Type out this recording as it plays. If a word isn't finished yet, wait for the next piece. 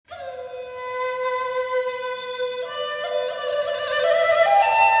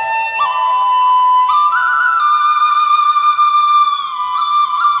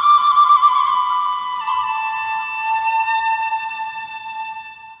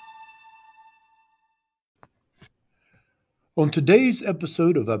On today's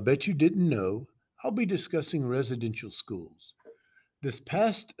episode of I Bet You Didn't Know, I'll be discussing residential schools. This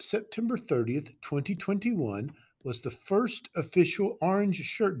past September 30th, 2021, was the first official Orange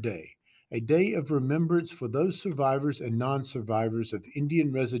Shirt Day, a day of remembrance for those survivors and non survivors of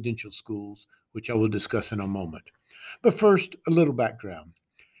Indian residential schools, which I will discuss in a moment. But first, a little background.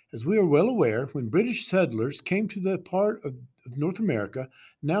 As we are well aware, when British settlers came to the part of North America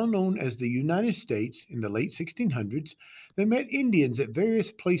now known as the United States in the late 1600s, they met Indians at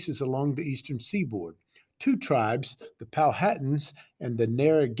various places along the eastern seaboard. Two tribes, the Powhatans and the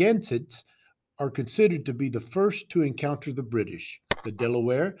Narragansetts, are considered to be the first to encounter the British. The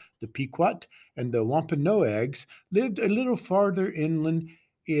Delaware, the Pequot, and the Wampanoags lived a little farther inland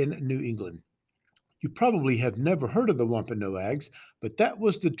in New England. You probably have never heard of the Wampanoags, but that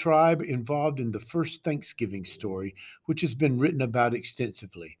was the tribe involved in the first Thanksgiving story, which has been written about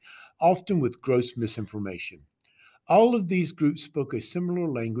extensively, often with gross misinformation. All of these groups spoke a similar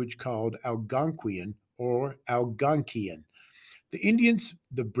language called Algonquian or Algonquian. The Indians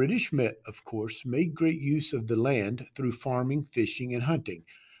the British met, of course, made great use of the land through farming, fishing, and hunting.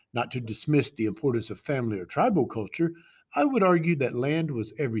 Not to dismiss the importance of family or tribal culture, I would argue that land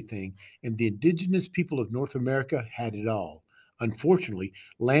was everything, and the indigenous people of North America had it all. Unfortunately,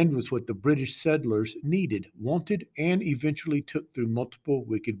 land was what the British settlers needed, wanted, and eventually took through multiple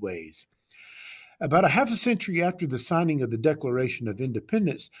wicked ways. About a half a century after the signing of the Declaration of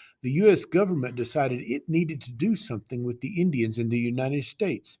Independence, the U.S. government decided it needed to do something with the Indians in the United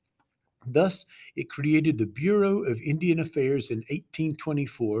States. Thus, it created the Bureau of Indian Affairs in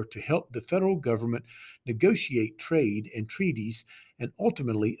 1824 to help the federal government negotiate trade and treaties and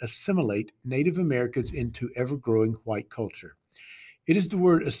ultimately assimilate Native Americans into ever growing white culture. It is the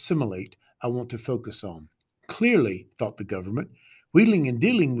word assimilate I want to focus on. Clearly, thought the government, wheeling and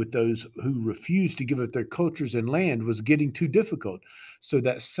dealing with those who refused to give up their cultures and land was getting too difficult, so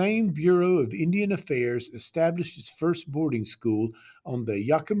that same Bureau of Indian Affairs established its first boarding school on the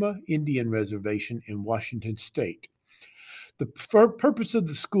Yakima Indian Reservation in Washington state. The purpose of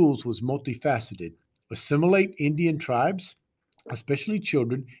the schools was multifaceted: assimilate Indian tribes, especially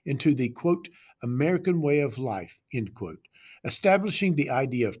children, into the quote, American way of life, end quote, establishing the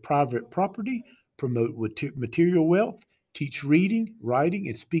idea of private property, promote material wealth, teach reading, writing,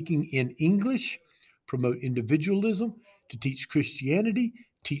 and speaking in English, promote individualism, to teach Christianity,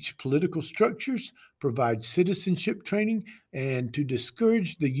 teach political structures, provide citizenship training, and to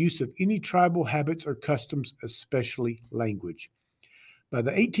discourage the use of any tribal habits or customs, especially language. By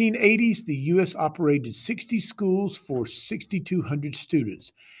the 1880s, the U.S. operated 60 schools for 6,200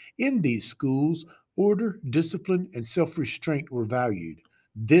 students. In these schools, order, discipline, and self restraint were valued.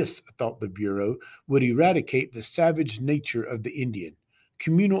 This, thought the Bureau, would eradicate the savage nature of the Indian.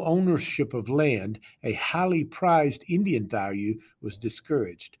 Communal ownership of land, a highly prized Indian value, was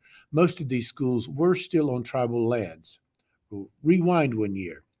discouraged. Most of these schools were still on tribal lands. Rewind one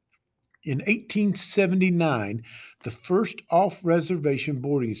year. In 1879, the first off reservation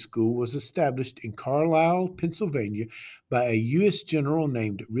boarding school was established in Carlisle, Pennsylvania, by a U.S. general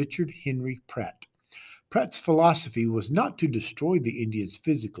named Richard Henry Pratt. Pratt's philosophy was not to destroy the Indians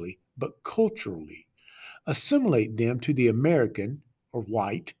physically, but culturally, assimilate them to the American, or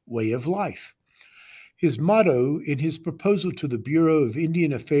white, way of life. His motto in his proposal to the Bureau of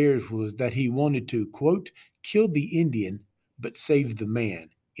Indian Affairs was that he wanted to, quote, kill the Indian, but save the man,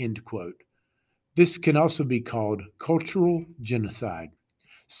 end quote. This can also be called cultural genocide.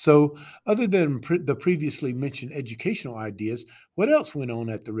 So, other than the previously mentioned educational ideas, what else went on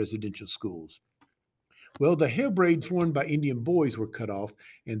at the residential schools? Well, the hair braids worn by Indian boys were cut off,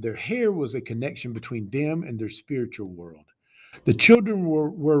 and their hair was a connection between them and their spiritual world. The children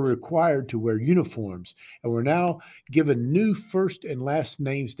were required to wear uniforms and were now given new first and last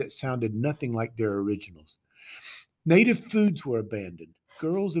names that sounded nothing like their originals. Native foods were abandoned.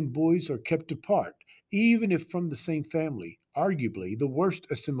 Girls and boys are kept apart, even if from the same family. Arguably, the worst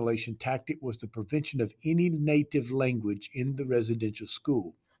assimilation tactic was the prevention of any native language in the residential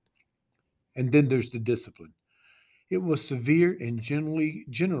school. And then there's the discipline. It was severe and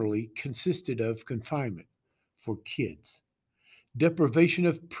generally consisted of confinement for kids, deprivation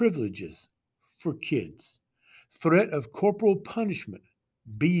of privileges for kids, threat of corporal punishment,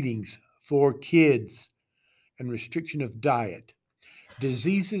 beatings for kids, and restriction of diet.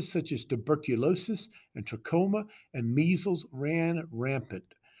 Diseases such as tuberculosis and trachoma and measles ran rampant.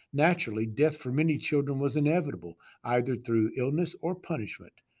 Naturally, death for many children was inevitable, either through illness or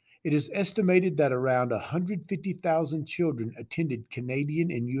punishment. It is estimated that around 150,000 children attended Canadian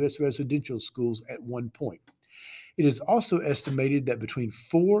and U.S. residential schools at one point. It is also estimated that between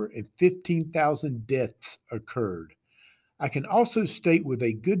 4 and 15,000 deaths occurred. I can also state with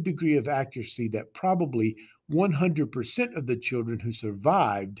a good degree of accuracy that probably 100% of the children who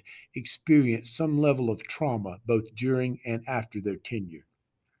survived experienced some level of trauma both during and after their tenure.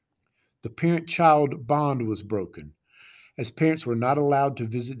 The parent child bond was broken, as parents were not allowed to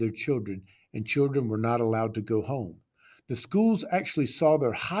visit their children and children were not allowed to go home. The schools actually saw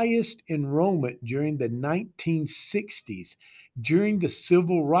their highest enrollment during the 1960s, during the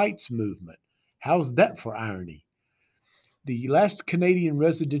civil rights movement. How's that for irony? The last Canadian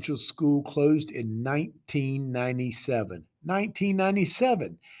residential school closed in 1997.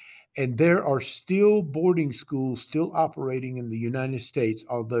 1997. And there are still boarding schools still operating in the United States,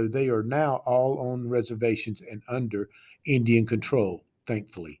 although they are now all on reservations and under Indian control,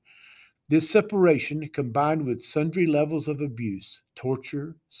 thankfully. This separation, combined with sundry levels of abuse,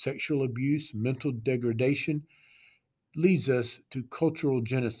 torture, sexual abuse, mental degradation, leads us to cultural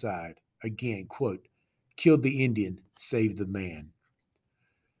genocide. Again, quote, kill the Indian, save the man.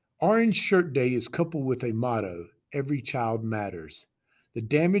 Orange Shirt Day is coupled with a motto, every child matters. The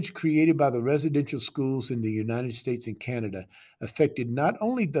damage created by the residential schools in the United States and Canada affected not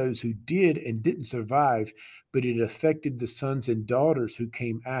only those who did and didn't survive, but it affected the sons and daughters who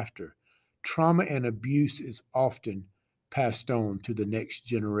came after. Trauma and abuse is often passed on to the next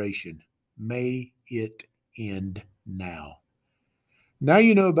generation. May it end now. Now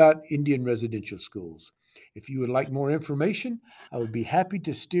you know about Indian residential schools. If you would like more information, I would be happy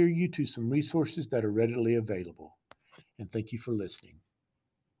to steer you to some resources that are readily available. And thank you for listening.